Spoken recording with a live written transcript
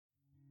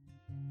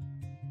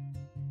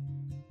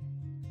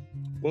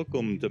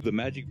Welcome to the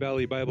Magic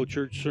Valley Bible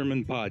Church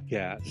Sermon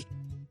Podcast.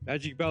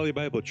 Magic Valley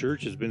Bible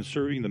Church has been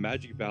serving the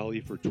Magic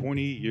Valley for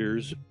 20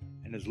 years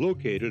and is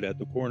located at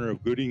the corner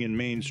of Gooding and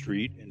Main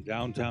Street in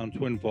downtown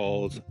Twin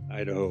Falls,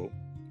 Idaho.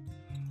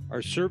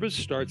 Our service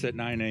starts at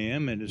 9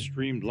 a.m. and is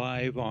streamed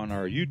live on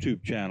our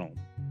YouTube channel.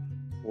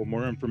 For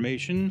more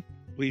information,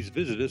 please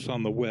visit us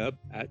on the web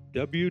at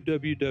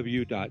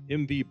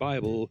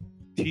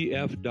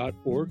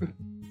www.mvbibletf.org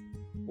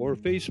or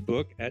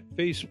Facebook at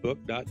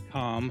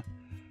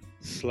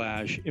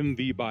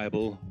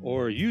facebook.com/mvbible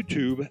or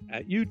YouTube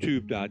at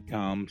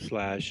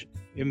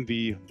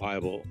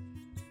youtube.com/mvbible.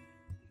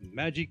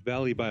 Magic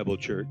Valley Bible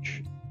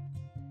Church,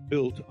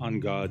 built on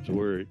God's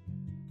Word.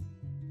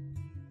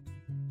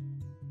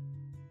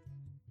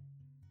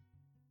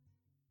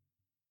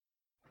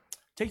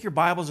 Take your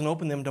Bibles and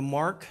open them to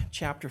Mark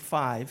chapter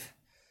 5.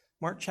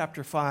 Mark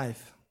chapter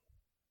 5.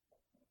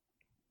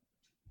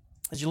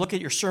 As you look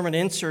at your sermon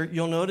insert,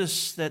 you'll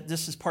notice that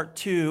this is part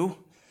 2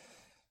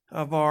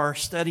 of our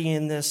study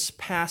in this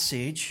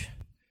passage.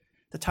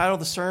 The title of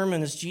the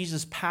sermon is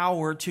Jesus'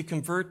 Power to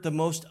Convert the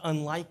Most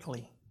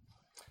Unlikely.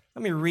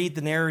 Let me read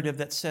the narrative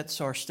that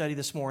sets our study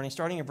this morning,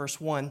 starting in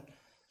verse 1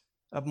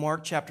 of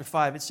Mark chapter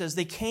 5. It says,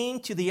 "They came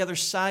to the other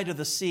side of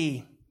the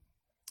sea,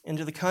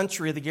 into the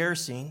country of the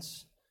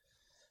Gerasenes.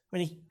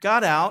 When he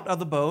got out of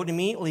the boat,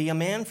 immediately a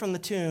man from the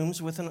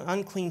tombs with an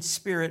unclean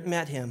spirit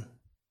met him.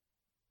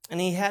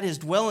 And he had his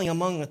dwelling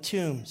among the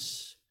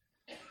tombs.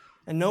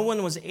 And no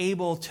one was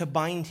able to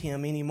bind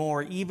him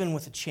anymore, even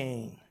with a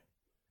chain,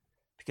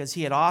 because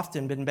he had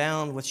often been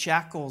bound with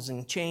shackles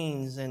and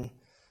chains, and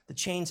the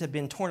chains had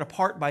been torn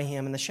apart by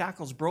him, and the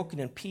shackles broken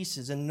in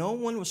pieces, and no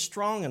one was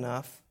strong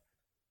enough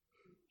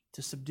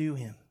to subdue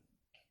him.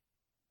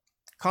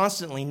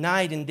 Constantly,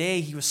 night and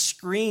day, he was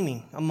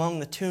screaming among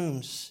the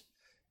tombs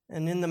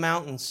and in the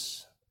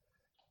mountains,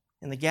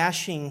 and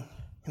gashing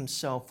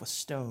himself with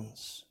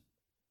stones.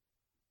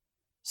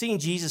 Seeing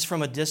Jesus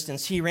from a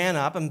distance, he ran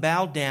up and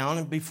bowed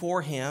down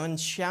before him, and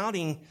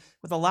shouting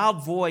with a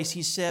loud voice,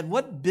 he said,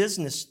 'What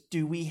business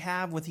do we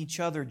have with each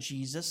other,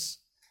 Jesus,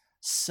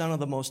 Son of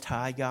the Most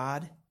High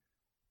God?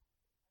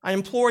 I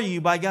implore you,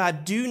 by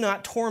God, do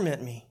not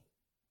torment me.'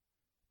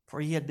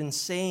 For he had been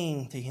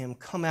saying to him,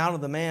 'Come out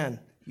of the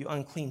man, you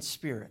unclean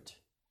spirit.'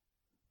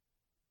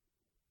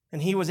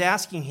 And he was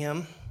asking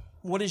him,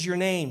 'What is your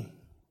name?'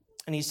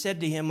 And he said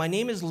to him, 'My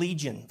name is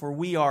Legion, for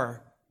we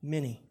are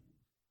many.'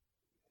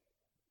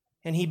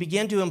 And he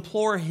began to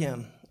implore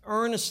him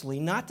earnestly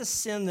not to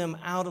send them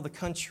out of the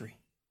country.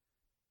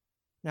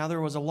 Now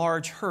there was a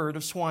large herd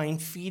of swine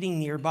feeding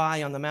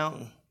nearby on the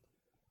mountain.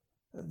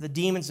 The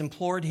demons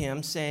implored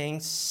him, saying,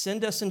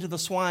 'Send us into the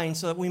swine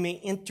so that we may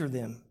enter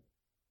them.'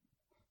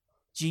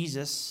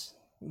 Jesus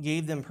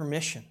gave them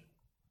permission.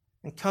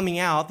 And coming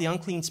out, the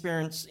unclean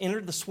spirits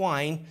entered the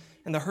swine,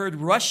 and the herd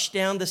rushed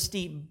down the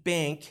steep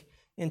bank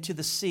into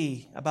the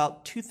sea,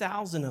 about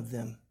 2,000 of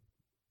them,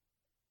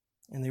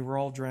 and they were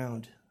all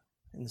drowned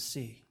in the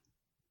sea.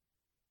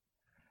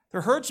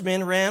 The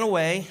herdsmen ran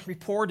away,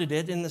 reported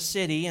it in the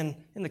city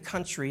and in the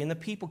country, and the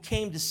people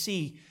came to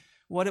see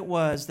what it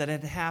was that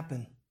had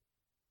happened.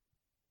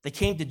 They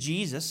came to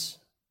Jesus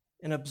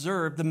and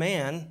observed the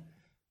man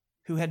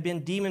who had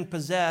been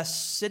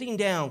demon-possessed sitting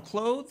down,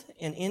 clothed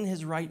and in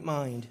his right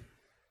mind,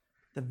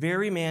 the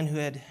very man who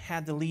had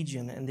had the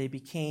legion, and they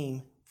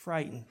became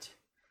frightened.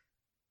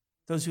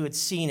 Those who had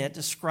seen it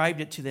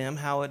described it to them,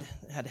 how it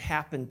had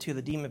happened to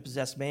the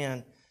demon-possessed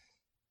man,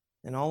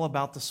 and all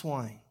about the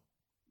swine.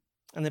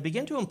 And they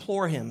began to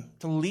implore him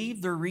to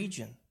leave their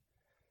region.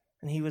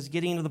 And he was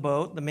getting into the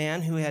boat. The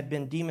man who had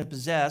been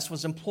demon-possessed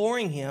was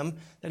imploring him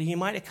that he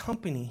might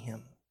accompany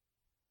him.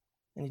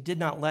 And he did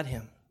not let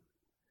him.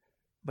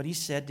 But he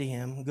said to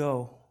him,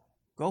 Go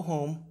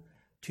home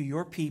to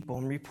your people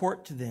and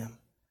report to them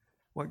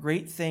what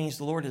great things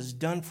the Lord has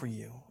done for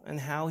you and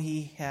how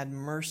he had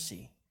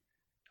mercy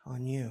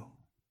on you.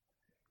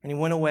 And he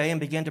went away and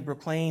began to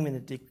proclaim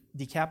in the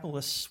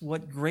Decapolis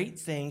what great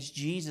things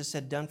Jesus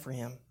had done for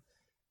him.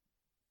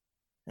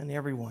 And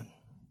everyone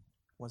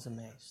was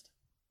amazed.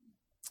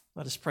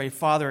 Let us pray.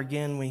 Father,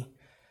 again, we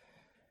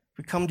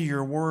come to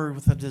your word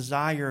with a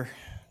desire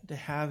to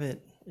have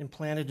it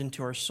implanted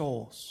into our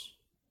souls.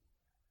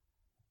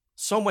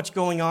 So much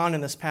going on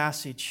in this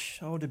passage.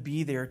 Oh, to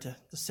be there, to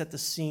set the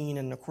scene.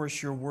 And of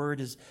course, your word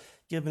has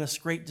given us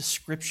great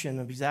description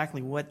of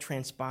exactly what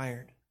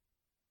transpired.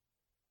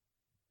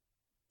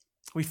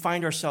 We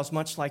find ourselves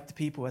much like the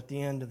people at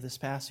the end of this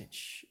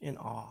passage, in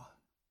awe.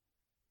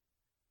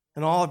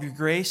 And all of your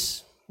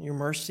grace, your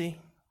mercy,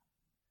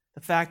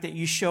 the fact that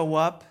you show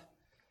up,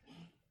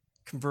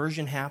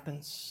 conversion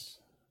happens,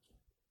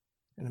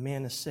 and a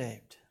man is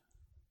saved.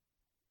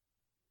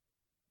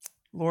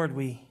 Lord,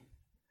 we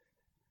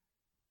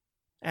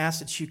ask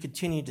that you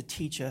continue to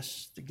teach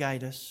us, to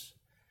guide us,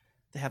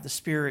 to have the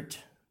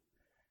Spirit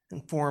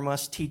inform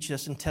us, teach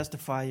us, and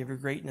testify of your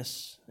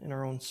greatness in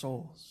our own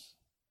souls.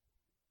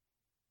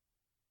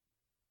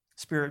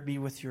 Spirit, be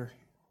with your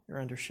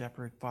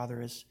under-shepherd,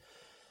 Father, as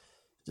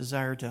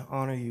desire to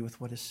honor you with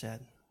what is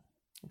said.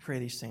 We pray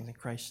these things in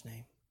Christ's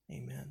name.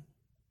 Amen.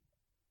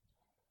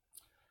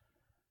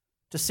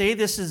 To say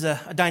this is a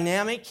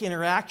dynamic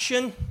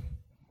interaction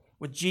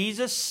with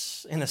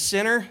Jesus and a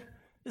sinner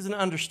is an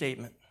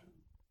understatement.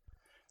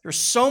 There's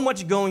so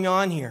much going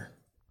on here,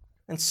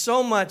 and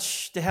so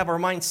much to have our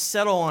minds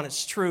settle on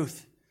its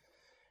truth.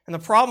 And the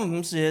problem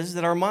is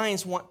that our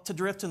minds want to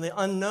drift to the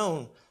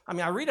unknown. I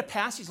mean, I read a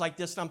passage like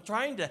this, and I'm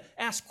trying to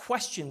ask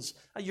questions.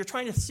 You're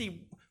trying to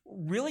see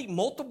really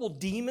multiple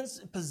demons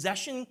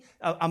possessing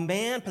a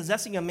man,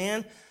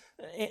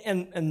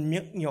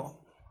 and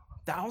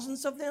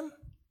thousands of them.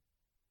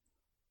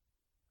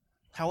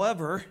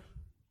 However,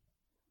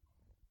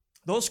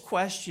 those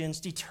questions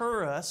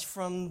deter us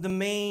from the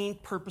main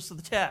purpose of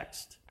the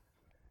text.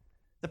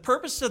 The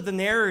purpose of the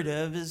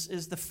narrative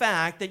is the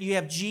fact that you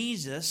have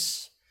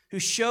Jesus who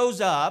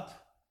shows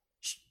up,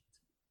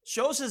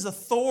 shows his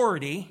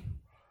authority,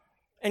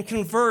 and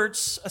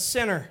converts a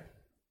sinner.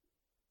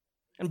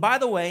 And by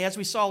the way, as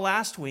we saw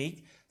last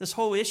week, this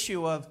whole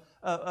issue of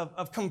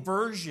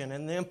conversion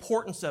and the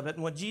importance of it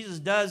and what Jesus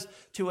does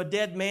to a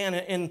dead man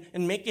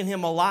and making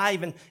him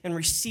alive and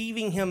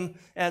receiving him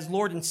as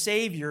Lord and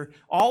Savior,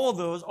 all of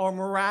those are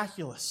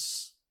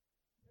miraculous.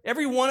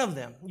 Every one of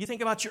them. You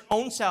think about your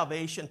own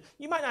salvation.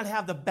 You might not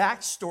have the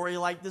backstory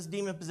like this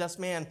demon-possessed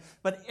man,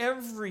 but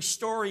every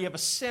story of a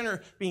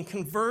sinner being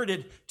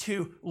converted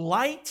to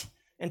light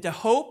and to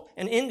hope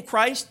and in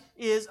Christ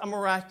is a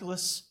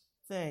miraculous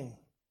thing.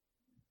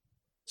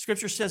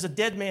 Scripture says a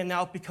dead man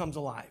now becomes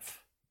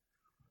alive.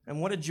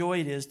 And what a joy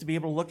it is to be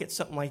able to look at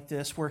something like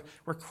this where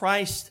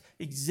Christ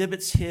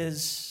exhibits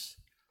his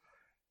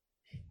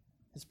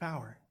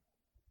power.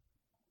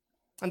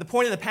 And the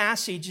point of the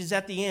passage is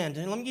at the end.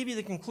 And let me give you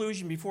the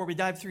conclusion before we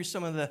dive through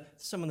some of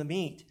the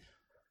meat.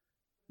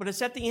 But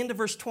it's at the end of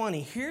verse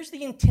 20. Here's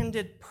the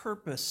intended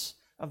purpose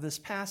of this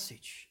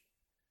passage,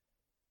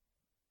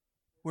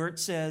 where it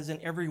says, and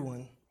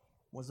everyone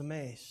was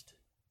amazed.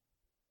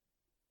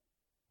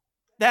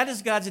 That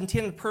is God's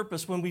intended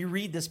purpose when we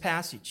read this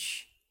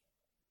passage.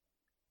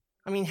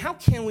 I mean, how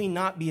can we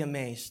not be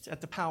amazed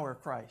at the power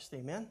of Christ?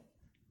 Amen?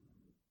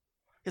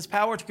 His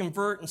power to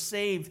convert and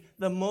save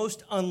the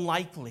most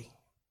unlikely.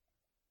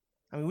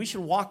 I mean, we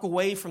should walk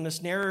away from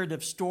this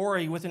narrative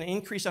story with an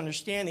increased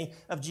understanding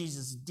of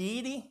Jesus'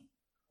 deity,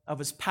 of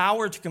his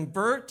power to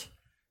convert,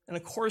 and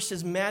of course,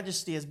 his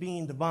majesty as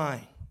being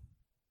divine.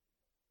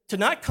 To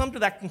not come to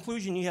that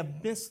conclusion, you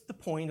have missed the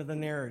point of the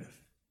narrative.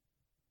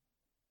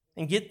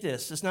 And get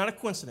this, it's not a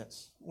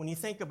coincidence. When you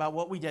think about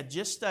what we had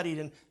just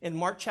studied in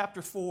Mark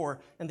chapter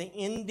 4 and the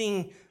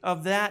ending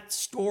of that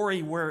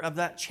story, of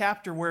that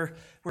chapter where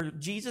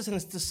Jesus and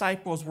his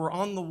disciples were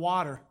on the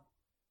water,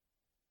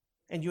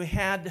 and you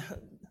had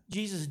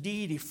Jesus'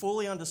 deity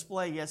fully on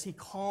display as he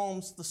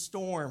calms the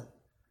storm.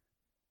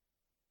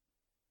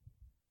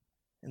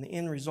 And the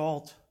end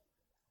result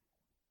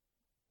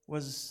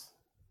was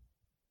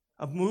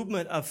a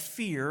movement of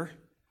fear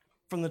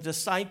from the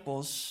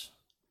disciples,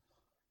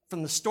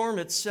 from the storm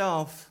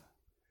itself,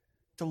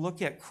 to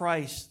look at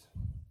Christ.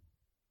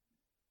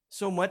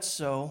 So much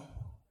so,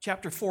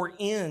 chapter 4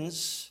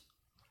 ends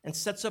and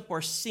sets up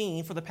our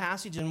scene for the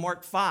passage in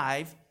Mark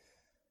 5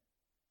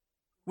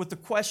 with the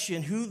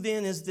question, who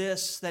then is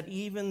this that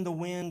even the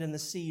wind and the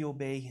sea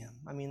obey him?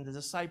 I mean, the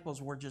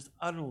disciples were just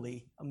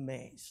utterly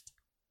amazed.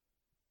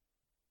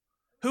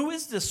 Who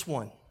is this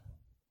one?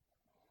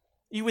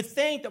 You would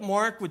think that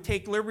Mark would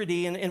take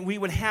liberty and we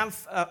would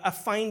have a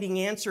finding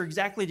answer,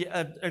 exactly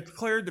a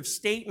declarative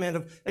statement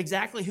of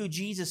exactly who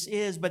Jesus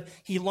is, but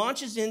he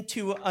launches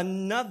into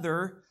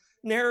another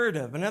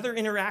narrative, another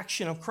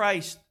interaction of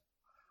Christ,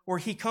 where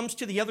he comes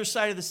to the other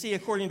side of the sea,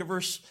 according to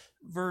verse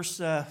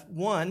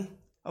 1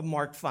 of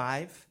Mark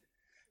 5,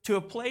 to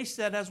a place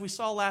that, as we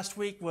saw last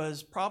week,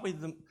 was probably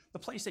the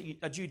place that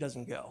a Jew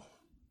doesn't go.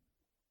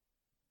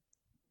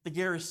 The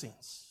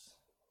Gerasenes,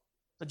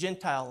 the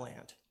Gentile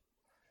land.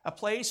 A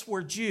place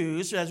where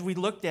Jews, as we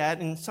looked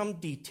at in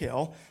some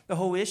detail, the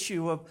whole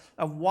issue of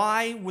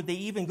why would they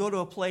even go to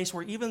a place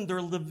where even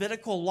their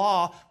Levitical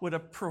law would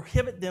have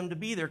prohibited them to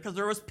be there, because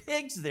there was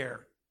pigs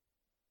there.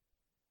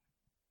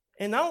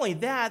 And not only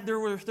that, there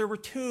were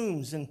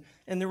tombs, and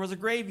there was a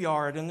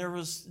graveyard, and there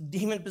was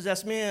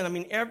demon-possessed men. I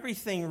mean,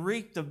 everything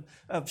reeked of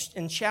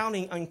and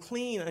shouting,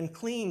 unclean,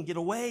 unclean, get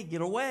away,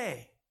 get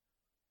away.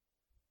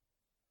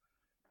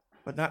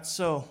 But not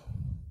so.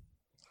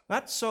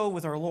 Not so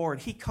with our Lord.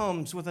 He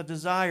comes with a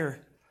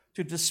desire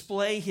to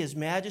display his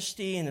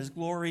majesty and his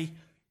glory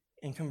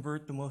and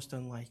convert the most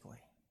unlikely.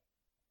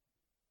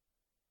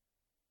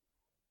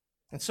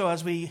 And so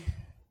as we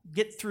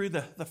get through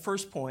the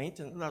first point,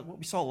 and what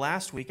we saw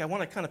last week, I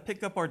want to kind of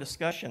pick up our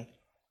discussion,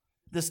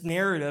 this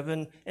narrative,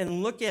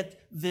 and look at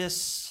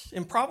this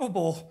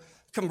improbable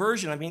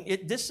conversion. I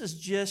mean, this is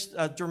just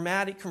a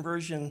dramatic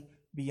conversion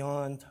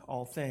beyond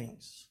all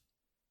things.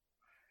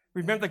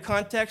 Remember the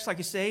context, like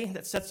I say,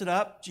 that sets it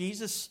up.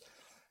 Jesus,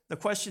 the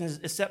question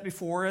is set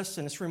before us,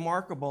 and it's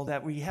remarkable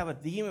that we have a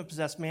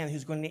demon-possessed man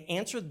who's going to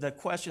answer the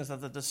questions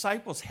that the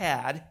disciples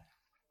had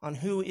on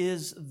who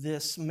is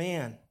this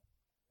man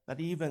that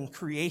even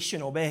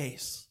creation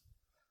obeys.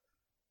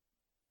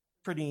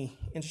 pretty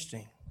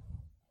interesting.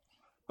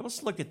 But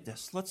let's look at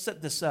this. Let's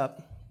set this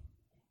up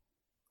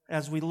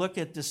as we look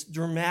at this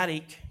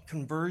dramatic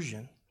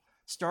conversion,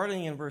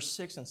 starting in verse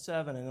 6 and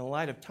 7. And in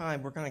light of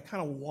time, we're going to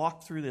kind of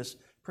walk through this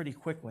pretty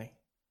quickly.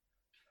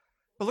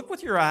 But look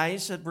with your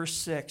eyes at verse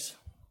 6.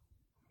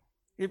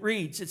 It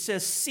reads, it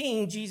says,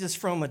 seeing Jesus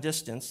from a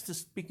distance, this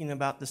speaking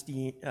about this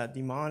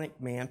demonic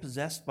man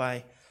possessed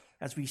by,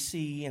 as we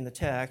see in the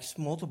text,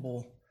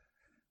 multiple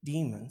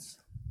demons.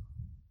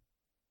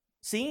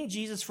 Seeing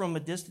Jesus from a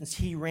distance,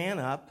 he ran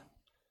up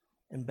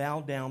and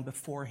bowed down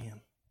before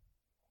him.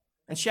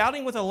 And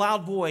shouting with a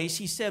loud voice,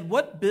 he said,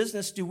 what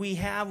business do we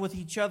have with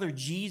each other,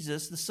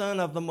 Jesus, the Son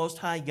of the Most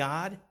High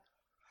God?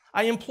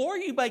 I implore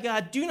you by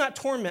God, do not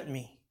torment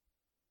me.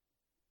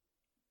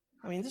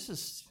 I mean, this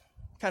is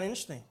kind of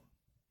interesting.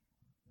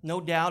 No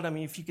doubt, I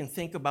mean, if you can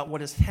think about what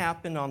has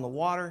happened on the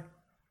water,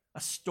 a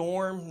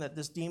storm that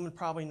this demon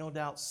probably no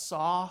doubt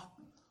saw,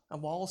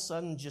 and all of a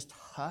sudden just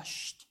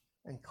hushed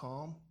and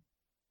calm.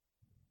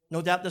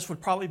 No doubt this would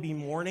probably be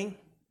morning.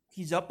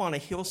 He's up on a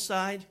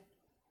hillside.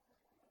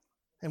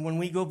 And when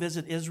we go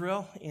visit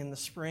Israel in the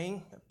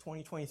spring of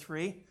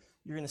 2023,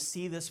 you're going to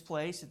see this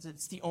place.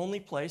 It's the only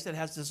place that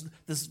has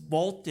this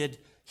vaulted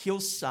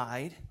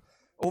hillside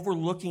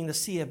overlooking the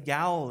Sea of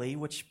Galilee,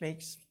 which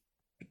makes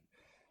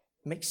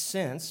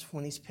sense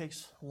when these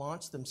pigs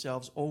launch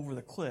themselves over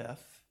the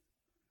cliff,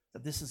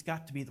 that this has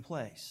got to be the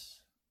place.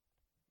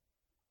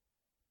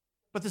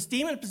 But this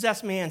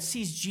demon-possessed man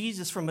sees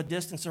Jesus from a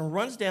distance and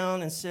runs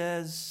down and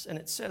says, and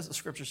it says, the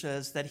scripture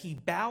says, that he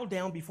bowed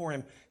down before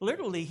him.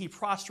 Literally, he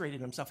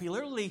prostrated himself. He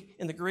literally,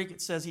 in the Greek,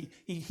 it says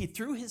he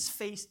threw his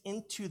face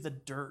into the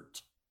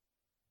dirt.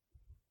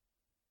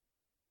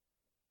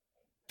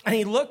 And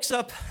he looks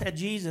up at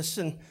Jesus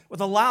and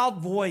with a loud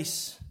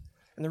voice.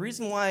 And the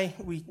reason why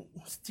we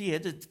see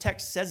it, the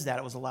text says that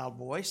it was a loud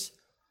voice.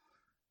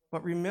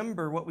 But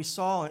remember what we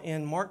saw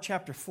in Mark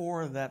chapter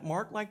 4, that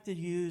Mark liked to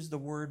use the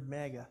word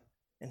mega.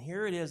 And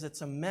here it is,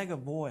 it's a mega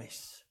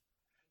voice.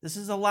 This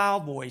is a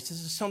loud voice.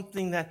 This is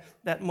something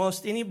that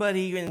most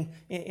anybody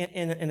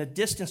in a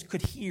distance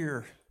could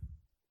hear.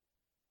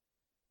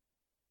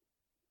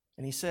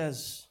 And he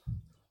says,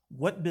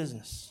 what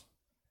business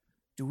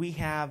do we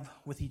have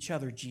with each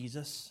other,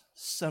 Jesus,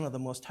 Son of the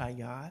Most High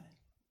God?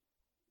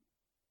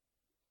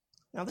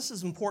 Now, this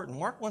is important.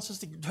 Mark wants us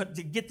to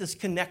get this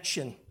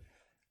connection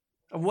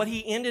of what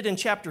he ended in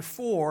chapter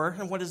 4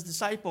 and what his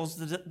disciples,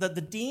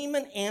 the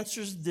demon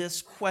answers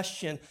this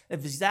question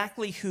of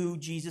exactly who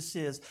Jesus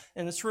is.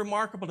 And it's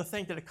remarkable to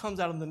think that it comes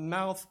out of the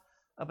mouth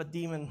of a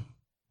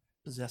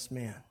demon-possessed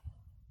man.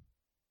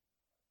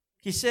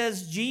 He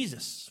says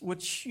Jesus,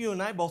 which you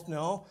and I both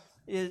know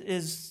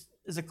is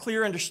a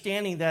clear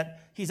understanding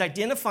that he's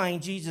identifying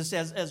Jesus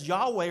as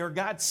Yahweh, or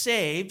God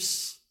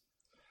saves.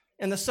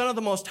 And the Son of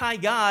the Most High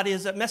God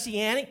is a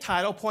messianic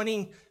title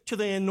pointing to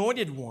the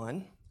anointed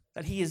one,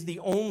 that he is the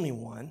only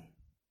one.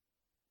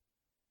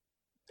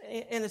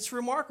 And it's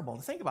remarkable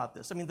to think about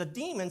this. I mean, the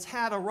demons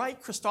had a right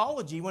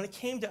Christology when it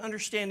came to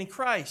understanding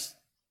Christ.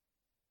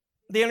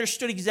 They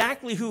understood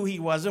exactly who he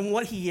was and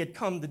what he had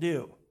come to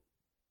do.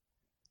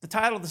 The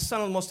title of the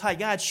Son of the Most High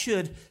God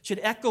should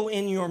echo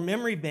in your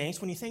memory banks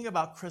when you think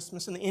about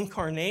Christmas and the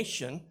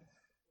incarnation.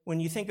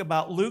 When you think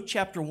about Luke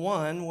chapter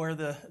 1, where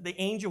the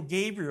angel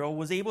Gabriel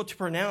was able to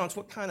pronounce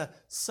what kind of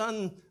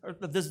son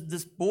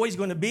this boy's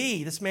going to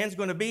be, this man's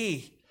going to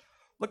be.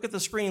 Look at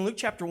the screen. Luke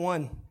chapter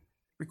 1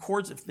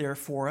 records it there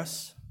for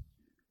us.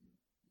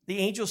 The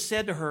angel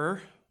said to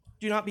her,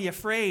 do not be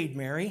afraid,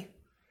 Mary,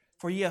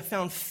 for you have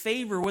found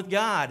favor with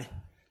God.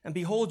 And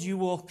behold, you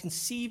will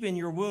conceive in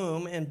your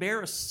womb and bear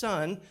a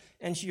son,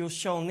 and you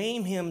shall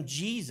name him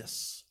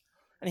Jesus.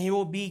 And he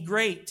will be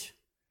great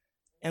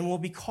and will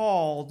be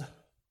called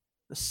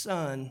the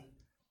Son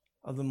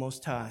of the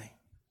Most High.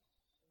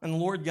 And the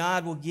Lord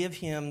God will give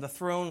him the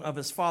throne of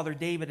his father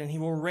David, and he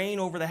will reign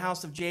over the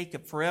house of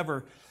Jacob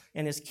forever,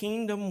 and his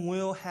kingdom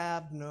will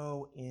have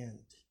no end.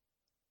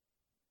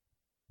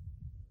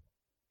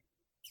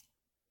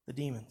 The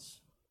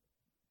demons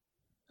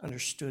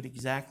understood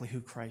exactly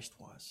who Christ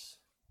was.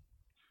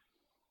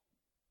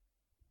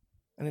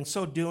 And in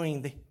so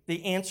doing,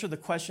 they answered the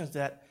questions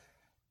that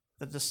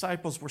the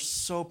disciples were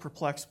so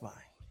perplexed by.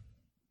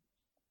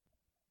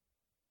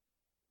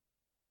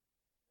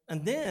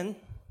 And then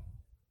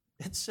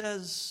it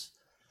says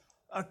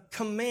a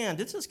command.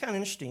 This is kind of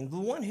interesting. The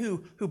one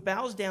who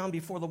bows down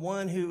before the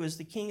one who is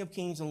the King of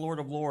Kings and Lord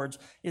of Lords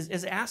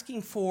is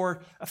asking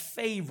for a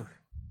favor.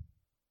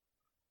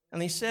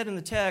 And they said in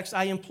the text,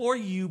 I implore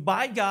you,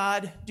 by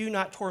God, do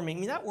not torment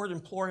me. That word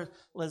implore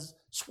was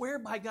swear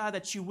by God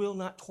that you will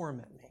not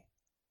torment me.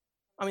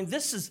 I mean,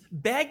 this is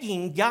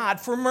begging God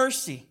for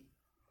mercy.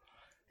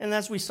 And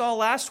as we saw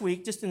last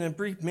week, just in a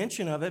brief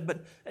mention of it,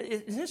 but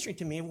it's interesting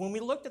to me, when we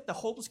looked at the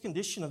hopeless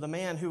condition of the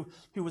man who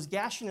was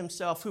gashing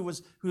himself, who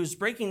was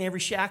breaking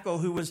every shackle,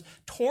 who was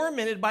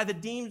tormented by the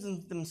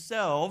demons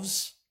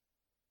themselves,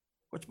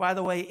 which, by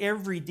the way,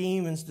 every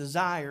demon's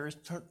desire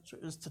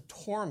is to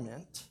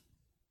torment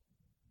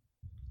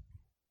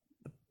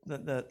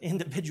the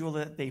individual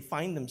that they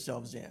find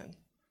themselves in.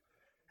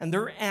 And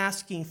they're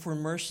asking for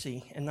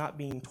mercy and not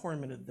being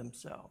tormented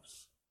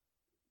themselves.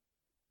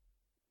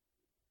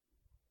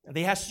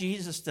 They asked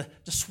Jesus to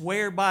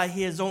swear by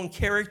his own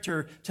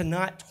character to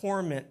not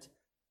torment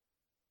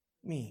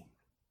me.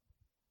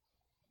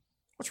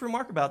 What's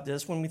remarkable about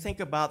this, when we think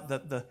about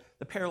the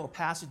parallel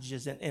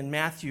passages in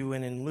Matthew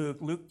and in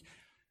Luke,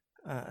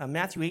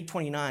 Matthew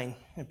 8:29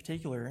 in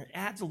particular,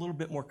 adds a little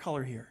bit more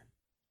color here.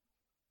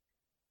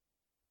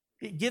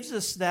 It gives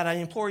us that, I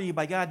implore you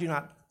by God, do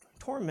not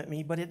torment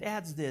me, but it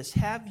adds this: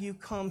 have you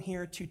come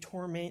here to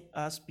torment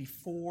us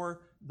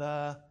before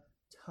the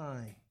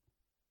time?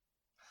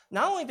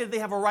 Not only did they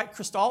have a right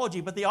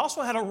Christology, but they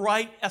also had a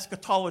right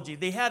eschatology.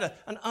 They had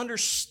an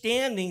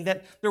understanding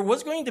that there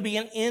was going to be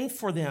an end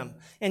for them,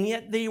 and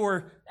yet they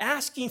were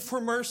asking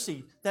for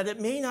mercy, that it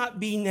may not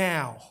be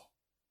now.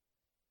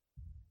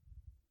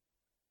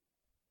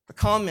 The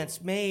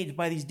comments made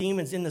by these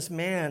demons in this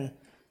man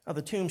of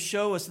the tomb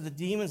show us that the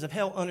demons of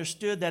hell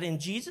understood that in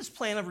Jesus'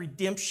 plan of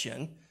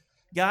redemption,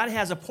 God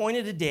has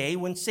appointed a day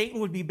when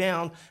Satan would be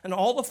bound and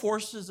all the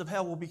forces of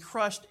hell will be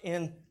crushed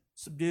and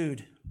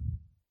subdued.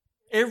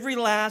 Every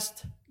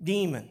last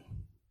demon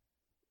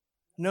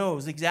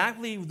knows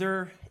exactly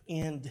their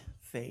end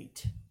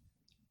fate.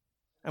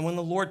 And when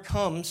the Lord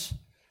comes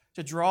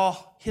to draw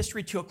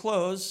history to a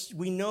close,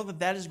 we know that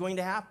that is going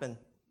to happen.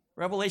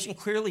 Revelation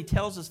clearly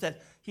tells us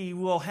that he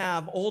will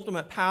have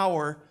ultimate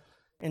power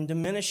in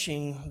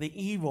diminishing the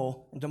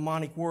evil and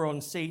demonic world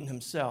and Satan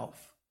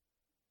himself.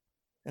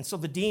 And so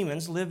the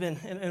demons live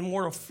in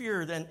mortal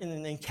fear, and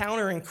in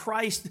encountering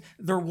Christ,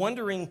 they're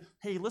wondering,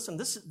 hey, listen,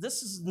 this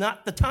is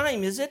not the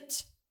time, is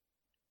it?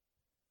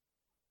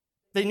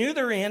 They knew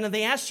their end, and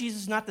they asked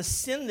Jesus not to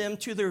send them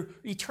to their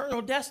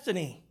eternal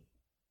destiny.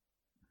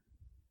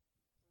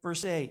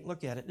 Verse 8,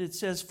 look at it. It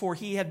says, for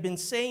he had been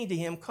saying to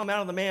him, come out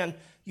of the man,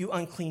 you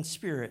unclean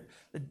spirit.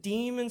 The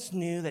demons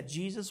knew that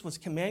Jesus was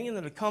commanding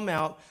them to come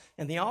out,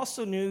 and they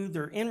also knew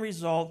their end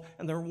result,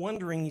 and they're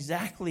wondering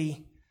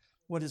exactly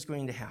what is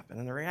going to happen.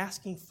 And they're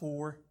asking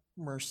for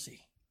mercy.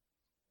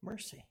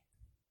 Mercy.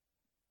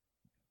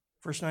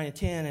 Verse 9 and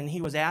 10, and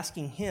he was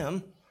asking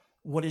him,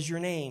 what is your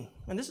name?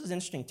 And this is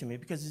interesting to me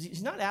because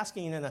he's not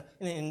asking in an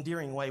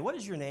endearing way. What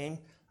is your name?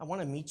 I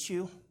want to meet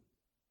you.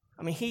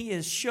 I mean, he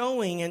is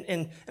showing,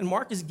 and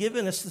Mark has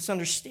given us this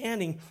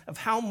understanding of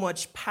how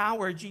much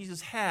power Jesus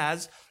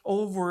has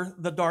over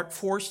the dark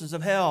forces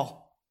of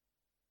hell.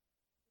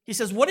 He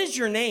says, what is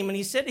your name? And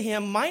he said to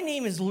him, my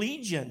name is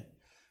Legion,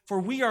 for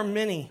we are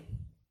many.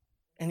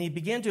 And he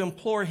began to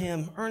implore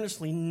him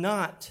earnestly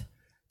not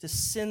to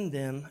send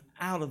them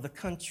out of the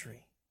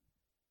country.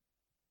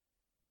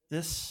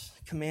 This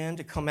command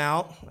to come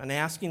out and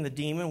asking the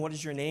demon, what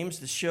is your name, is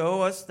to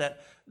show us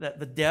that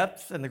the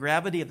depth and the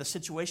gravity of the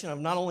situation of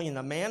not only in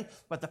the man,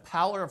 but the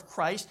power of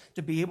Christ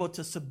to be able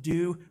to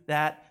subdue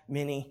that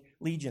many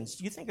legions.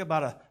 You think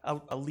about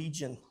a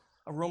legion,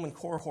 a Roman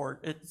cohort,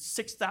 it's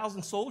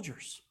 6,000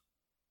 soldiers.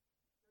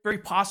 Very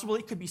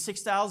possibly it could be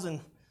 6,000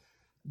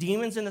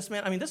 demons in this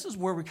man. I mean, this is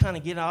where we kind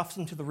of get off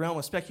into the realm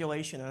of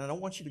speculation, and I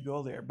don't want you to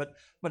go there, but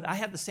I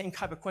have the same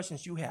type of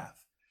questions you have.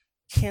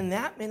 Can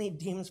that many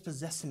demons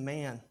possess a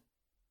man?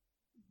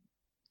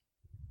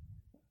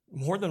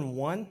 More than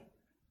one?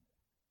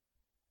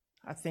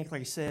 I think,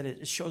 like I said,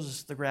 it shows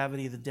us the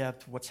gravity, the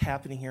depth, what's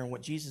happening here, and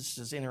what Jesus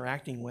is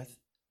interacting with,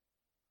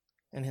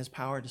 and his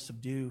power to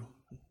subdue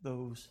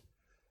those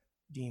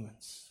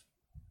demons.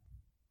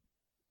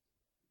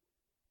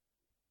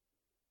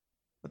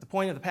 But the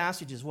point of the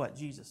passage is what?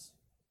 Jesus.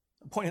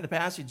 The point of the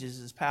passage is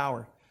his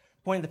power.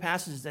 The point of the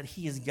passage is that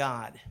he is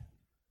God.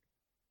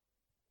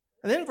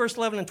 And then verse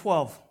 11 and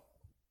 12,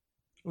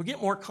 we'll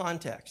get more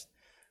context.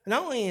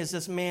 Not only is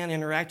this man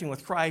interacting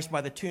with Christ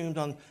by the tombs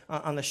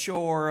on the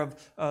shore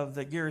of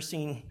the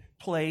Gerasene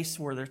place,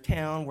 where their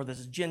town, where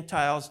there's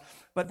Gentiles,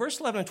 but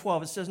verse 11 and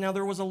 12, it says, now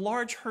there was a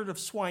large herd of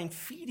swine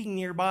feeding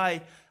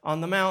nearby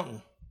on the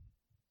mountain.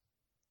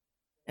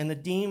 And the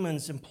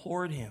demons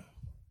implored him,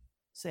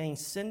 saying,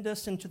 send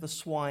us into the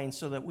swine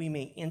so that we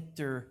may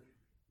enter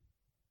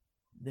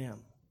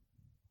them.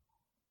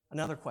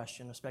 Another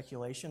question of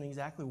speculation,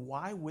 exactly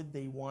why would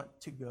they want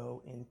to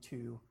go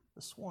into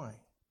the swine,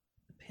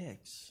 the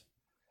pigs?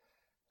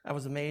 I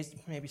was amazed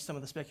maybe some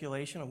of the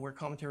speculation of where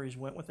commentaries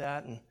went with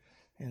that,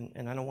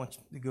 and I don't want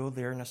to go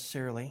there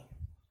necessarily.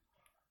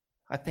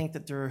 I think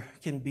that there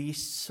can be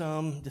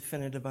some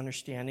definitive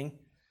understanding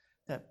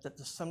that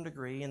to some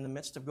degree, in the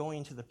midst of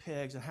going to the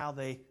pigs and how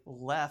they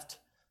left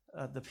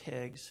the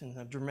pigs in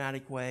a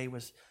dramatic way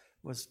was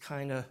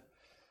kind of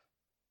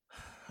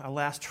a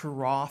last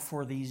hurrah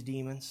for these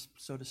demons,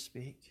 so to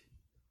speak.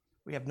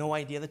 We have no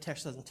idea. The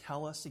text doesn't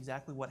tell us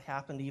exactly what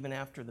happened even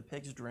after the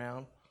pigs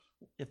drowned,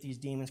 if these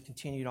demons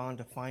continued on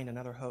to find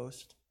another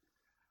host.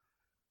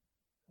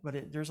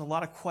 But there's a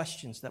lot of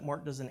questions that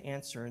Mark doesn't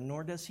answer, and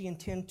nor does he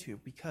intend to,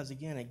 because,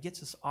 again, it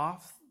gets us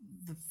off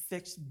the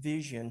fixed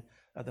vision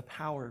of the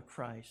power of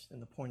Christ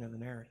and the point of the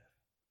narrative.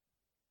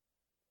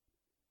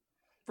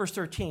 Verse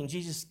 13,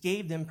 Jesus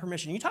gave them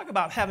permission. You talk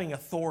about having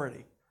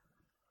authority.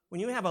 When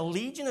you have a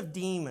legion of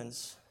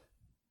demons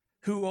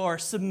who are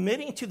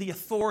submitting to the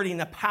authority and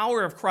the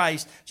power of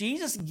Christ,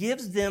 Jesus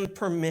gives them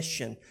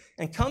permission.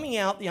 And coming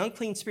out, the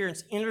unclean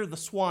spirits enter the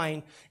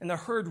swine, and the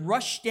herd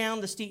rushed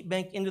down the steep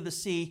bank into the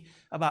sea,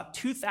 about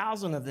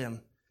 2,000 of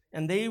them,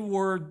 and they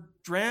were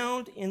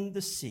drowned in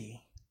the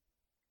sea.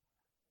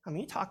 I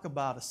mean, you talk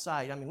about a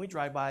sight. I mean, we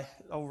drive by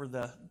over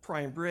the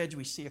Prime Bridge,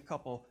 we see a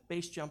couple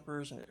base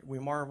jumpers, and we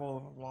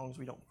marvel as long as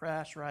we don't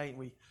crash, right?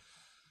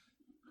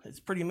 It's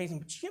pretty amazing.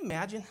 But can you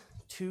imagine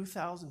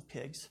 2,000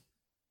 pigs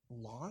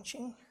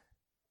launching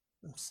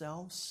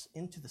themselves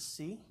into the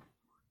sea?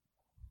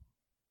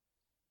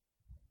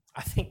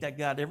 I think that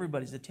got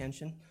everybody's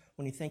attention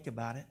when you think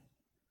about it,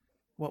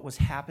 what was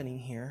happening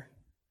here.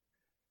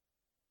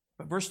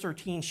 But verse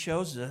 13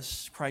 shows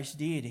us Christ's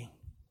deity.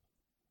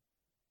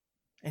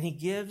 And he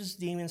gives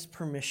demons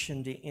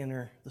permission to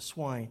enter the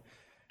swine.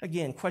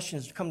 Again,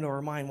 questions come to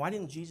our mind. Why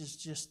didn't Jesus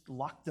just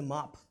lock them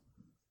up?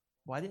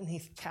 Why didn't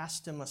he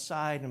cast them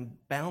aside and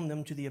bound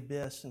them to the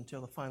abyss until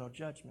the final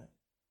judgment?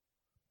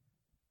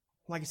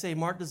 Like I say,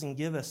 Mark doesn't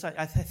give us.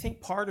 I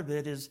think part of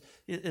it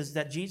is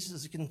that Jesus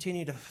is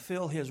continuing to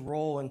fulfill his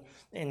role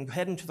and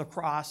heading to the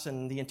cross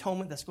and the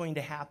atonement that's going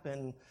to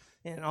happen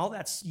and all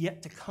that's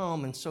yet to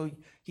come. And so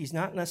he's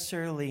not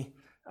necessarily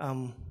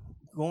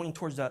going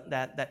towards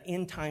that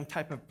end time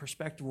type of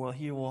perspective where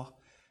he will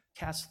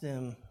cast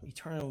them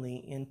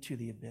eternally into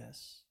the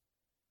abyss.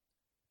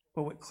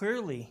 But what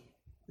clearly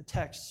the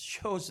text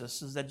shows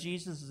us is that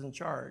Jesus is in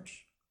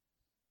charge.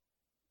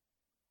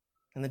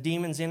 And the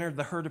demons entered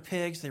the herd of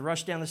pigs. They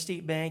rushed down the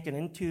steep bank and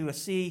into a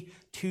sea,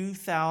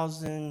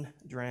 2,000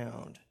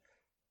 drowned.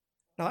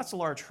 Now that's a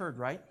large herd,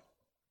 right?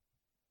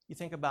 You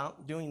think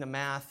about doing the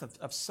math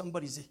of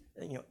somebody's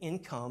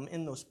income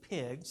in those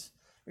pigs.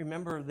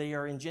 Remember, they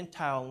are in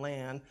Gentile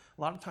land.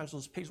 A lot of times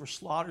those pigs were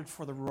slaughtered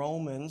for the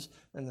Romans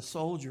and the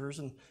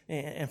soldiers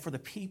and for the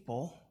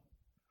people.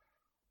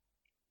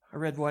 I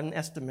read one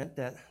estimate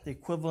that the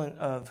equivalent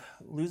of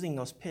losing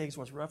those pigs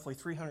was roughly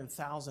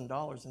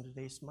 $300,000 in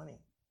today's money.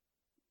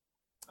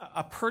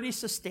 A pretty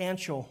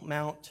substantial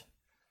amount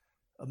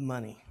of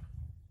money.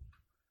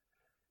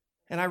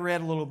 And I read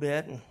a little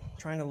bit and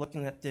trying to look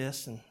at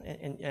this,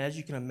 and as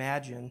you can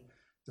imagine,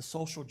 the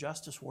social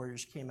justice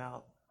warriors came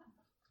out.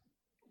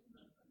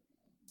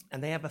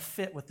 And they have a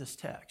fit with this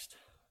text.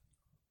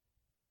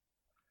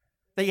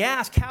 They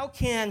ask, how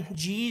can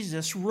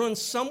Jesus ruin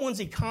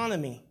someone's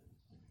economy?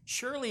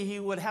 Surely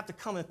he would have to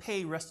come and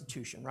pay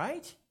restitution,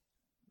 right?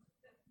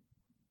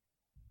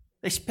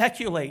 They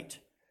speculate.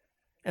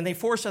 And they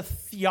force a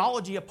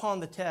theology upon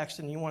the text,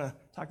 and you want to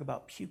talk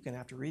about puking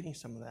after reading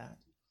some of that.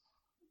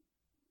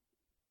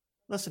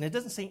 Listen, it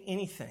doesn't say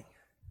anything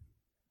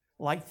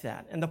like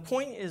that. And the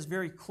point is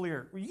very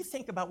clear. When you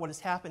think about what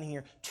is happening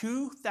here,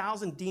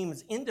 2,000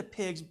 demons into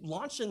pigs,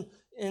 launching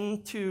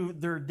into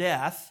their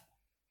death.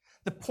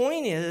 The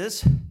point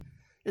is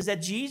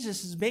that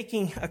Jesus is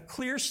making a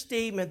clear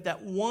statement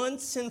that one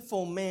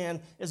sinful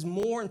man is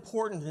more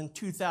important than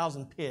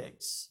 2,000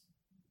 pigs.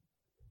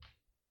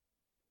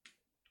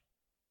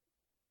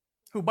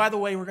 Who, by the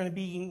way, we're going to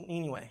be eating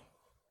anyway,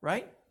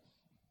 right?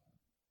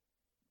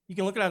 You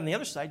can look at it on the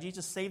other side.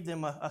 Jesus saved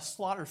them a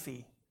slaughter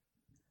fee.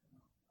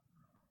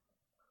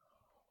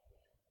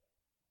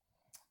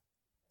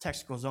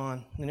 Text goes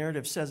on. The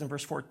narrative says in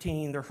verse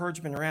 14, their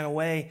herdsmen ran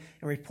away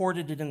and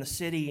reported it in the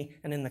city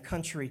and in the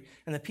country,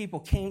 and the people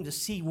came to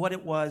see what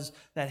it was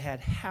that had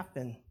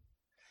happened.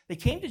 They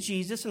came to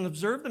Jesus and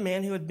observed the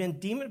man who had been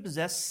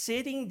demon-possessed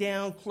sitting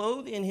down,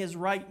 clothed in his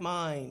right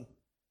mind.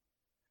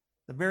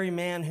 The very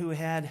man who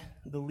had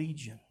the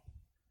legion,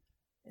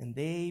 and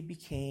they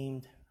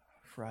became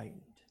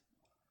frightened.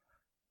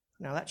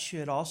 Now that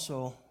should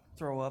also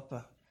throw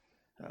up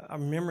a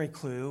memory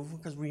clue,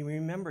 because we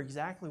remember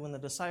exactly when the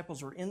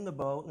disciples were in the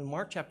boat in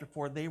Mark chapter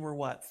 4, they were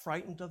what?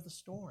 Frightened of the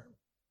storm.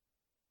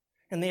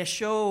 And they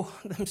show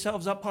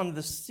themselves up on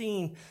the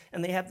scene,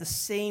 and they have the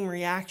same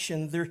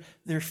reaction.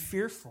 They're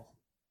fearful.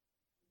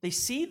 They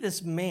see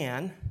this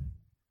man.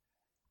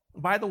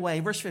 By the way,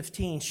 verse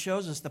 15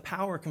 shows us the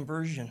power of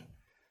conversion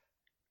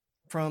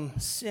from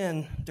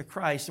sin to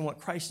Christ and what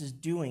Christ is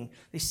doing.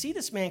 They see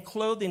this man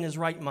clothed in his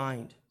right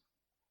mind.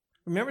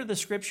 Remember the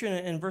scripture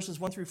in verses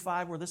 1 through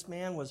 5 where this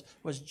man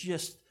was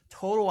just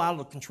total out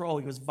of control.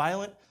 He was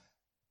violent.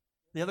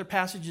 The other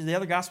passages, the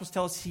other Gospels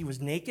tell us he was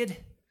naked.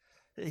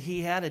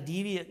 He had a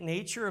deviant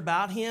nature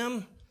about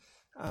him.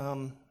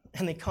 And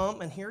they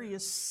come, and here he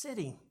is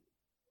sitting,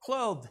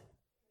 clothed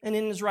and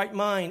in his right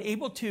mind,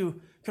 able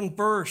to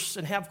converse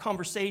and have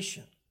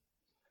conversation.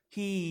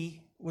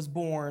 He was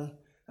born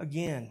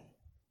again.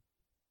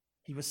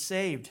 He was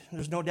saved.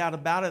 There's no doubt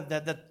about it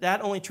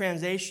that only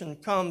transaction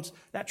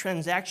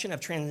of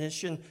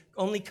transition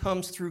only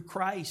comes through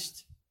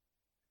Christ,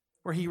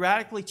 where he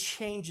radically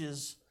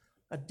changes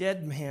a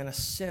dead man, a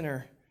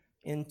sinner,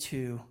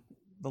 into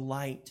the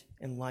light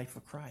and life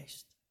of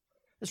Christ.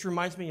 This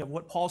reminds me of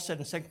what Paul said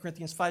in 2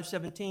 Corinthians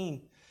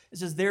 5:17. It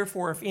says,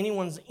 therefore, if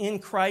anyone's in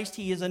Christ,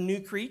 he is a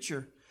new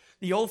creature.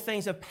 The old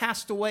things have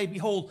passed away.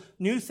 Behold,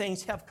 new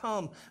things have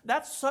come.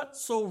 That's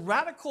so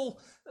radical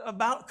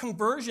about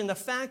conversion, the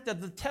fact that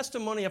the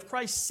testimony of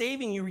Christ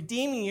saving you,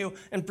 redeeming you,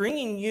 and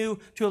bringing you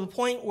to the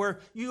point where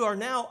you are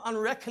now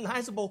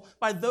unrecognizable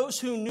by those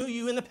who knew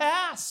you in the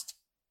past.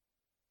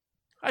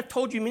 I've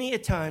told you many a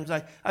times,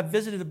 I've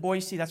visited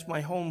Boise. That's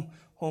my home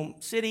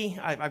city.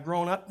 I've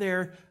grown up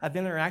there. I've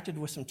interacted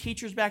with some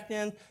teachers back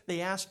then. They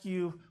ask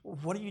you,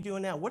 what are you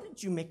doing now? What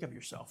did you make of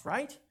yourself,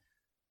 right?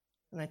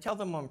 And I tell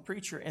them I'm a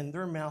preacher, and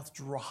their mouth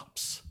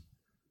drops.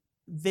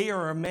 They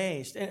are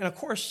amazed. And of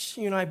course,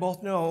 you and I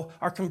both know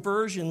our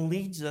conversion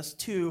leads us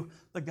to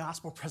the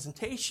gospel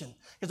presentation,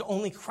 because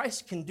only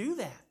Christ can do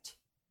that.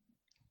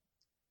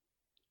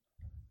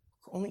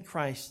 Only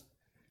Christ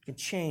can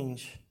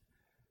change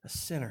a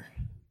sinner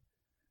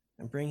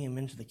and bring him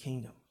into the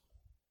kingdom.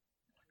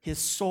 His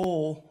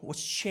soul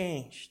was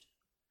changed.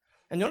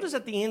 And notice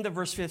at the end of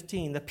verse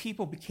 15, the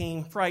people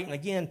became frightened.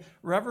 Again,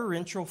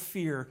 reverential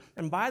fear.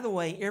 And by the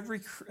way,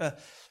 every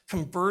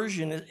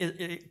conversion,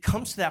 it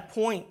comes to that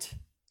point.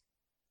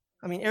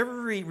 I mean,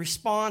 every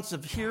response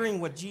of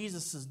hearing what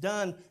Jesus has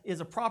done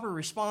is a proper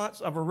response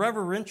of a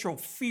reverential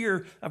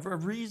fear, of a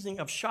reasoning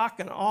of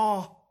shock and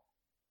awe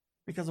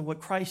because of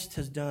what Christ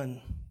has done.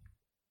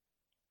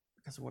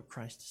 Because of what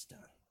Christ has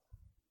done.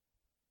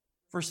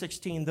 Verse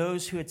 16,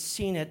 those who had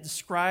seen it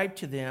described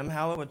to them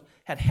how it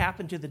had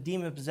happened to the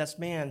demon-possessed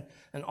man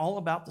and all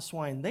about the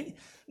swine.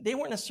 They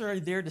weren't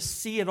necessarily there to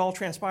see it all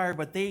transpire,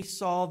 but they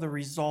saw the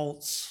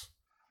results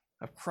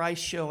of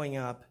Christ showing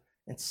up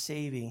and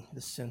saving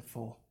the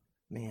sinful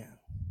man.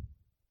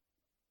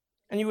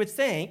 And you would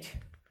think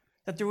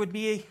that there would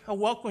be a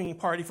welcoming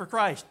party for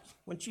Christ,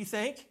 wouldn't you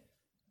think?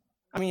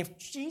 I mean, if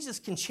Jesus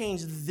can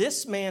change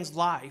this man's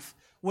life,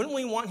 wouldn't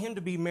we want him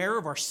to be mayor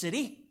of our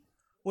city?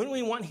 Wouldn't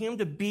we want him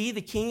to be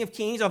the King of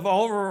Kings of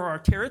all of our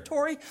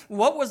territory?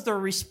 What was their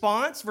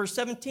response? Verse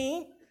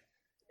 17,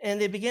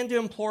 and they began to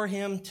implore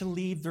him to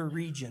leave their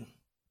region.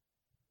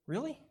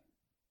 Really?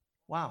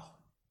 Wow.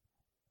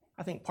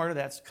 I think part of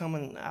that's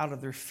coming out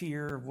of their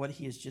fear of what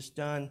he has just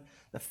done,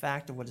 the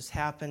fact of what has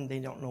happened. They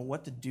don't know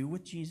what to do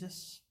with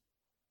Jesus.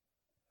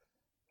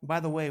 By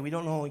the way, we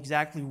don't know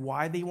exactly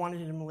why they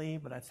wanted him to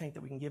leave, but I think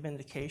that we can give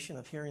indication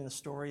of hearing the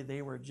story.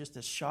 They were just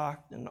as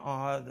shocked and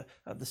awed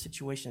of the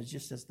situation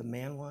just as the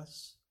man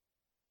was.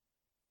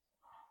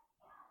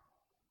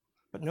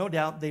 But no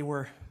doubt they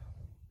were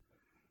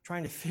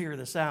trying to figure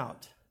this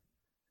out.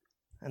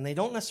 And they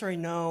don't necessarily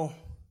know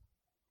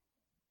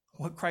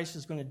what Christ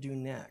is going to do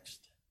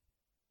next.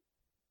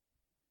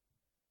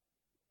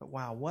 But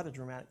wow, what a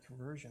dramatic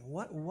conversion.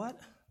 What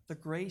the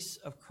grace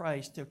of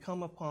Christ to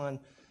come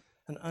upon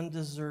an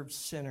undeserved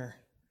sinner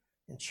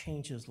and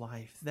change his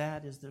life.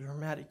 That is the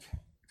dramatic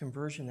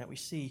conversion that we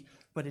see,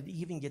 but it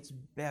even gets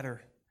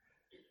better.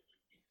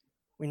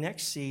 We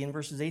next see in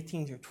verses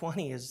 18 through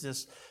 20 is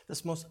this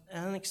most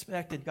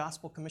unexpected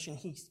gospel commission.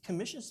 He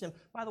commissions him.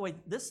 By the way,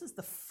 this is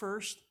the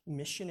first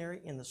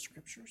missionary in the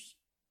scriptures.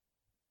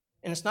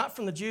 And it's not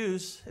from the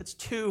Jews, it's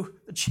to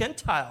the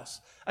Gentiles.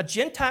 A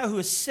Gentile who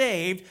is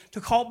saved to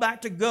call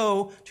back to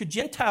go to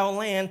Gentile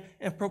land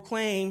and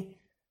proclaim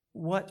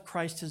what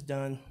Christ has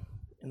done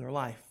in their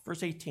life.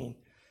 Verse 18,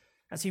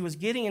 as he was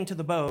getting into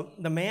the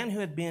boat, the man who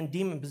had been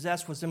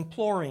demon-possessed was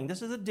imploring.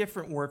 This is a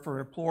different word for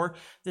implore.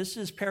 This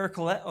is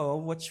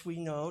parakaleo, which we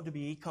know to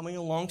be coming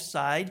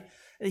alongside.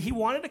 He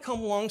wanted to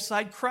come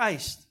alongside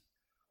Christ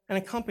and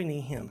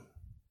accompany him.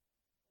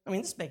 I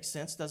mean, this makes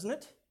sense, doesn't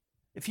it?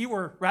 If you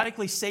were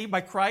radically saved by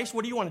Christ,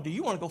 what do you want to do?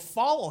 You want to go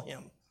follow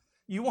him.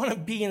 You want to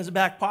be in his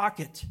back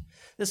pocket.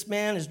 This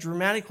man is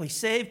dramatically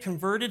saved,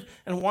 converted,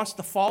 and wants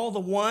to follow the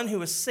one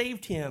who has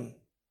saved him.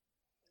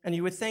 And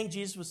you would think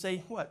Jesus would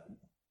say, what?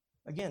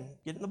 Again,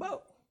 get in the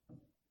boat.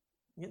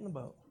 Get in the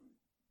boat.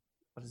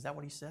 But is that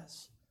what he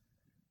says?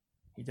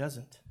 He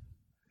doesn't.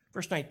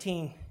 Verse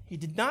 19, he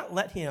did not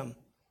let him,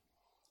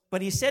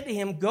 but he said to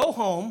him, go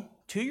home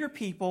to your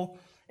people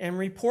and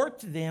report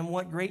to them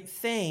what great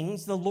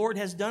things the Lord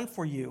has done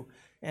for you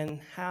and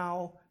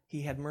how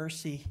he had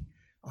mercy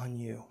on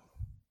you.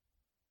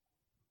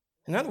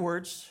 In other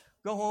words,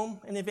 go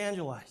home and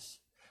evangelize.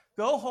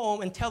 Go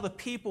home and tell the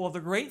people of the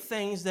great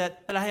things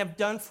that I have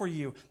done for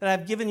you, that I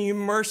have given you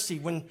mercy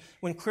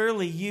when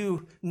clearly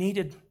you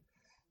needed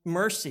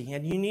mercy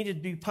and you needed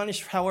to be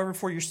punished, however,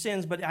 for your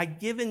sins. But I've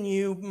given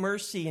you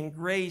mercy and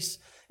grace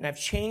and I've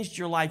changed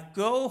your life.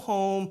 Go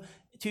home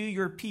to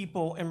your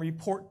people and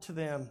report to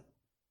them.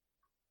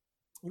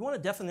 You want a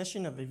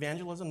definition of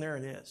evangelism? There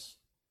it is.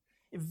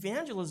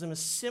 Evangelism is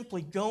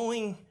simply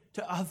going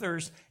to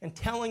others and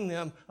telling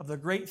them of the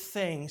great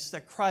things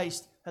that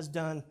Christ has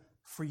done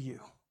for you.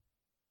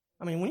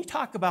 I mean, when you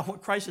talk about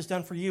what Christ has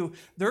done for you,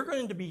 they're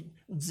going to be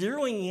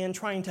zeroing in,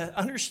 trying to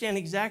understand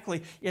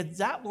exactly, if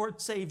that Lord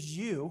saves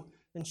you,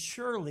 then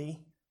surely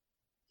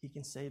he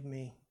can save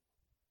me.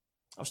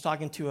 I was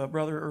talking to a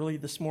brother early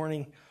this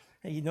morning,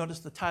 and he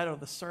noticed the title of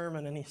the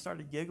sermon, and he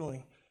started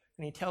giggling.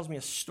 And he tells me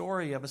a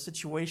story of a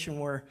situation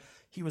where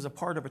he was a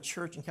part of a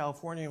church in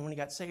California, and when he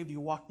got saved, he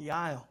walked the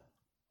aisle.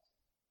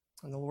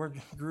 And the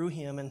Lord grew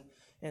him, and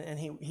and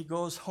he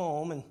goes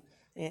home,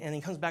 and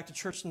he comes back to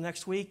church the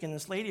next week, and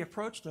this lady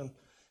approached him,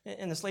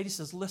 and this lady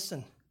says,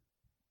 listen,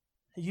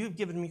 you've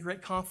given me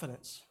great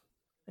confidence.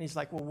 And he's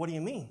like, well, what do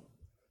you mean?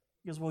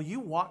 He goes, well, you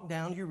walked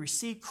down, you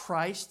received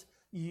Christ,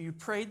 you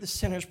prayed the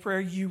sinner's prayer,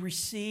 you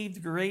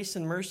received grace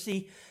and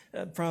mercy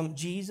from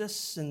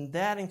Jesus, and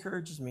that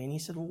encourages me. And he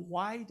said, well,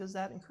 why does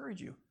that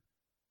encourage you?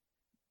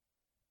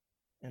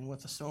 And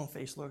with a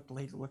stone-faced look, the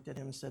lady looked at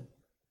him and said,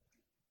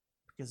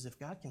 because if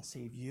God can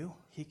save you,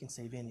 he can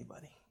save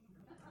anybody.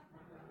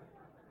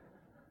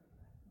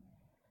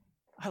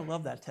 I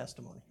love that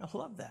testimony. I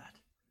love that.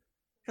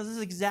 Because this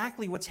is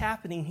exactly what's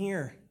happening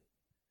here.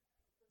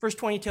 Verse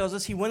 20 tells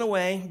us, he went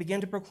away, began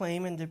to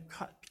proclaim and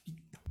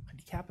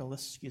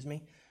Decapolis,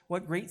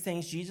 what great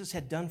things Jesus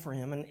had done for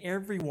him, and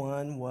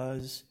everyone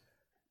was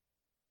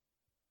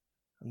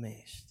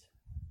amazed.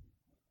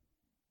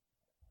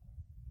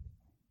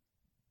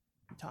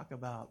 You talk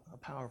about a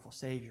powerful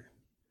Savior.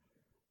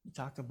 You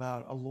talk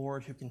about a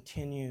Lord who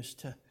continues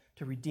to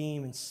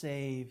redeem and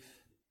save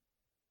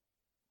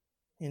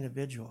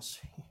individuals.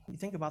 You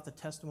think about the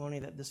testimony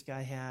that this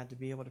guy had to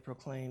be able to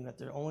proclaim that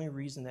the only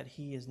reason that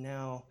he is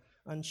now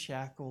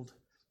unshackled,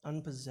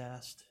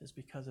 unpossessed, is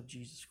because of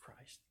Jesus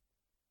Christ.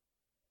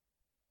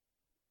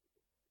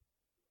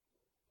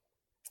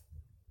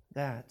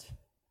 That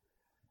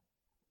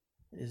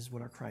is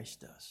what our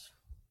Christ does.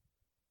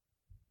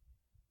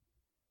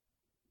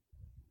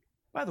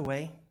 By the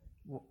way,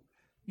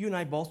 you and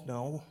I both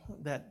know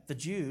that the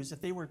Jews,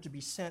 if they were to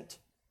be sent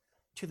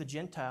to the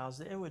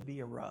Gentiles, it would be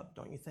a rub,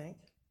 don't you think?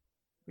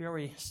 We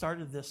already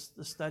started this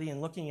study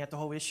and looking at the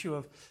whole issue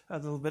of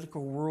the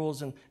Levitical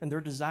rules and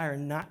their desire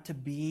not to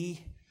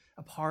be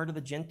a part of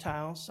the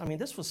Gentiles. I mean,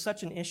 this was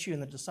such an issue in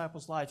the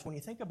disciples' lives. When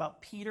you think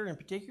about Peter in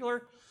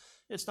particular,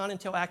 it's not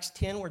until Acts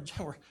 10 where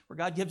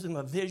God gives him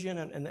a vision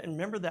and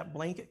remember that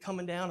blanket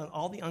coming down and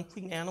all the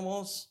unclean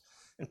animals.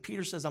 And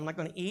Peter says, I'm not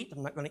going to eat,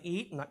 I'm not going to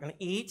eat, I'm not going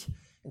to eat.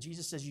 And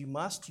Jesus says, you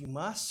must, you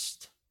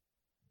must.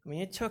 I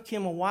mean, it took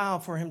him a while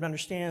for him to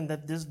understand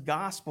that this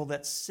gospel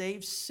that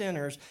saves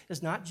sinners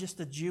is not just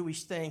a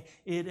Jewish thing,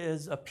 it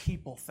is a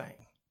people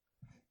thing.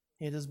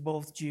 It is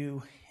both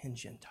Jew and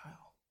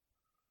Gentile.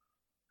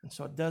 And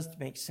so it does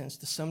make sense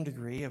to some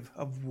degree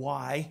of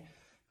why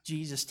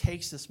Jesus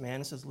takes this man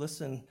and says,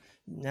 listen,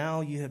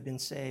 now you have been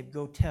saved.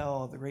 Go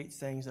tell the great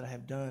things that I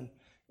have done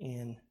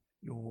in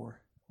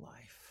your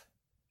life.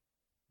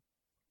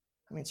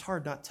 I mean, it's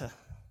hard not to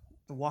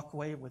walk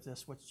away with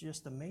this with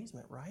just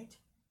amazement, right?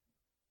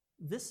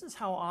 This is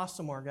how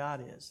awesome our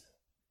God is.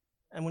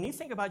 And when you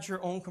think about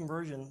your own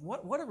conversion,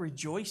 what a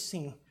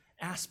rejoicing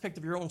aspect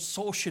of your own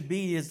soul should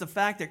be is the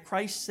fact that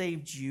Christ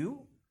saved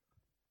you.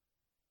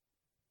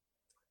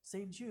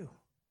 Saved you.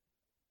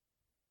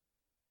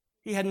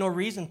 He had no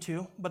reason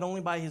to, but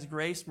only by his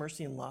grace,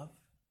 mercy, and love.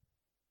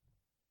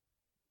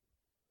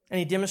 And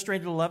he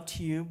demonstrated love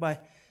to you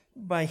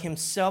by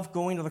himself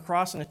going to the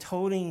cross and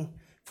atoning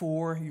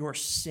for your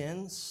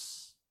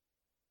sins.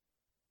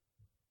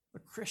 The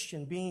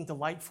Christian being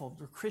delightful,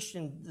 the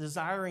Christian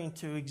desiring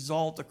to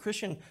exalt, the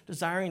Christian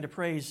desiring to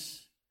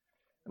praise.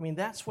 I mean,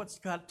 that's what's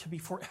got to be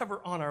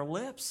forever on our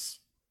lips,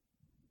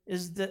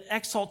 is the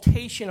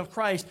exaltation of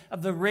Christ,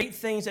 of the great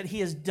things that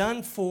he has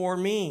done for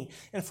me.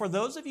 And for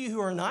those of you who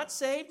are not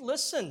saved,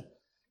 listen,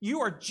 you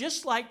are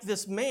just like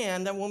this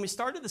man that when we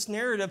started this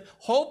narrative,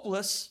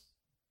 hopeless,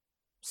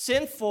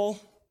 sinful,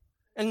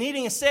 and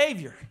needing a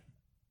Savior.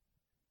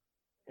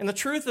 And the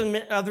truth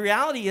of the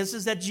reality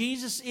is that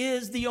Jesus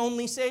is the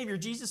only Savior.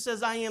 Jesus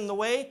says, I am the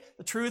way,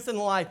 the truth, and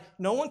the life.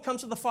 No one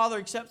comes to the Father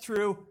except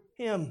through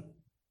him.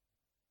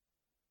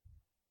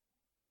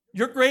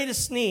 Your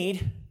greatest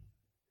need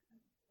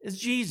is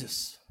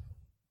Jesus.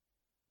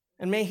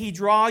 And may he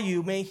draw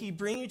you, may he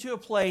bring you to a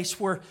place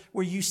where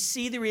you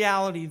see the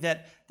reality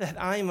that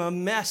I'm a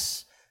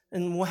mess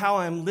in how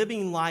I'm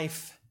living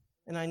life,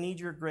 and I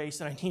need your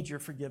grace and I need your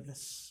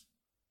forgiveness.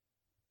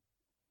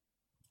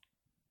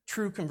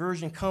 True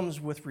conversion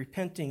comes with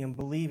repenting and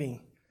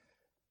believing.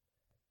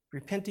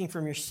 Repenting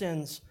from your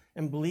sins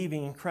and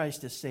believing in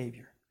Christ as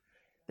Savior.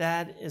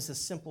 That is as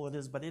simple as it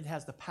is, but it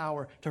has the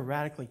power to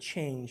radically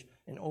change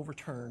and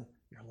overturn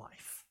your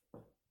life.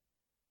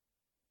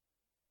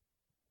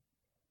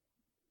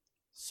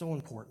 So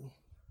important.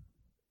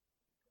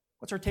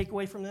 What's our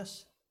takeaway from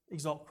this?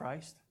 Exalt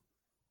Christ.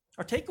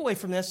 Our takeaway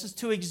from this is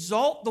to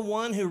exalt the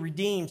one who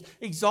redeems,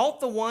 exalt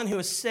the one who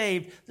is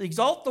saved,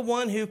 exalt the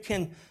one who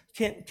can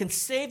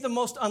save the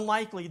most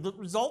unlikely,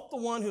 exalt the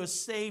one who has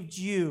saved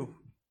you.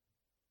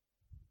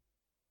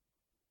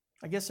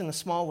 I guess in a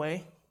small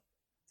way,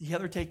 the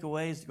other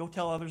takeaway is to go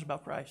tell others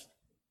about Christ.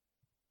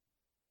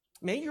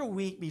 May your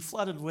week be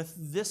flooded with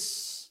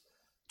this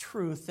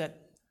truth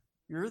that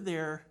you're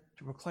there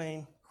to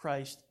proclaim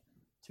Christ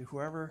to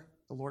whoever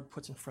the Lord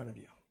puts in front of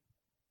you.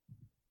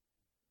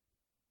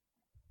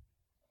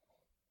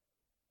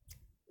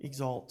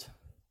 Exalt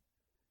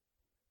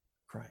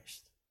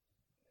Christ.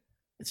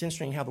 It's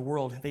interesting how the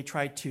world, they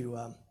tried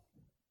to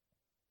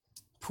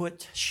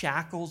put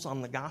shackles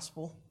on the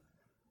gospel.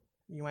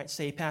 You might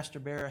say, Pastor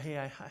Bear, hey,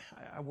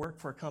 I work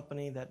for a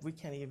company that we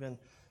can't even,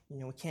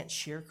 we can't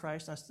share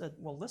Christ. And I said,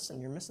 well,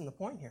 listen, you're missing the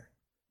point here.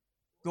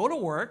 Go to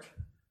work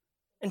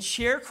and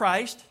share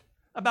Christ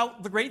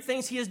about the great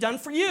things he has done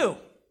for you.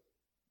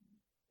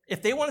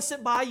 If they want to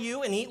sit by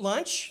you and eat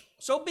lunch,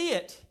 so be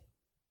it.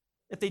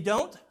 If they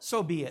don't,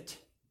 so be it.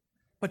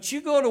 But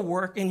you go to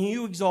work and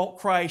you exalt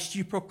Christ,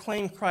 you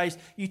proclaim Christ,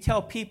 you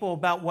tell people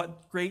about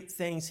what great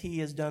things he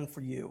has done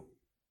for you.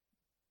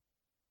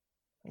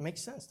 It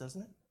makes sense,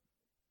 doesn't it?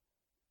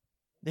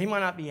 They might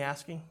not be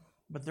asking,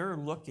 but they're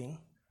looking.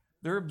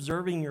 They're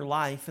observing your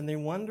life, and they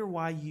wonder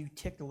why you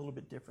tick a little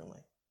bit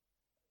differently.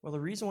 Well, the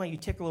reason why you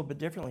tick a little bit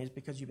differently is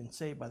because you've been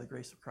saved by the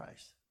grace of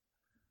Christ.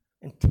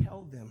 And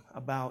tell them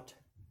about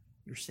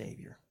your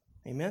Savior.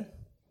 Amen?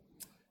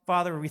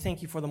 Father, we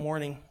thank you for the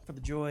morning, for the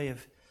joy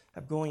of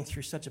going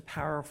through such a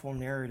powerful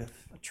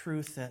narrative, a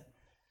truth that,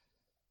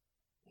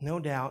 no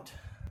doubt,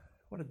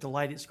 what a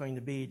delight it's going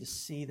to be to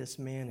see this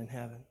man in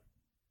heaven.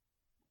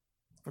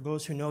 For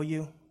those who know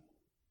you,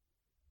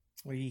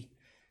 we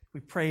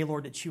pray,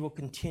 Lord, that you will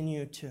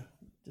continue to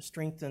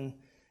strengthen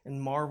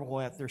and marvel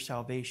at their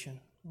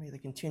salvation. May they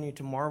continue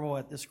to marvel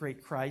at this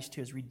great Christ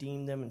who has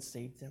redeemed them and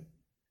saved them.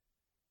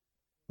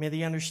 May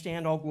they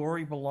understand all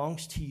glory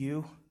belongs to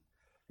you,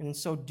 and in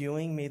so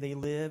doing, may they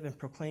live and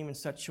proclaim in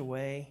such a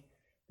way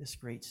this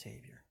great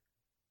Savior.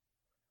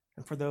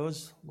 And for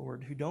those,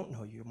 Lord, who don't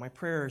know you, my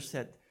prayer is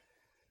that,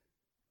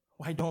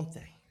 why don't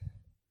they?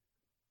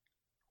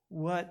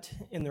 What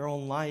in their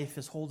own life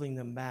is holding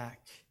them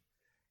back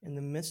in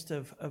the midst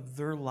of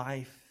their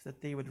life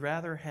that they would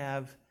rather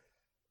have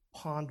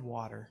pond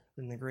water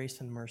than the grace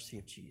and mercy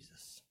of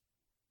Jesus?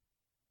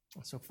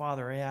 And so,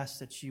 Father, I ask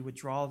that you would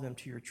draw them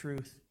to your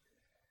truth,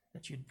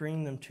 that you'd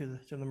bring them to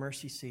the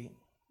mercy seat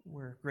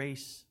where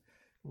grace,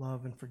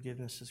 love, and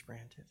forgiveness is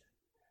granted.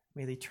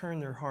 May they turn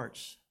their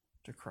hearts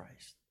to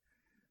Christ.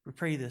 We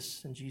pray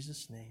this in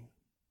Jesus' name.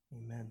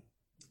 Amen.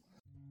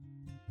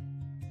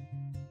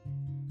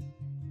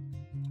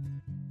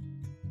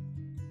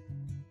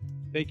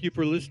 Thank you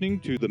for listening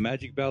to the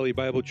Magic Valley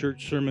Bible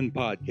Church Sermon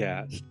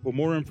Podcast. For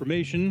more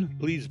information,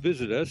 please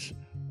visit us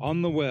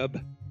on the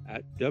web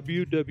at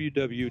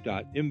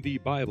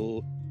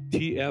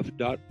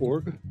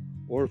www.mvbibletf.org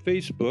or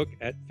Facebook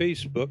at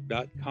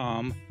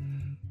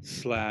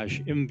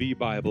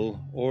facebook.com/mvbible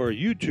or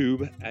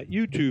YouTube at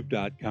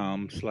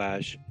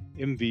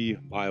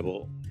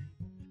youtube.com/mvbible.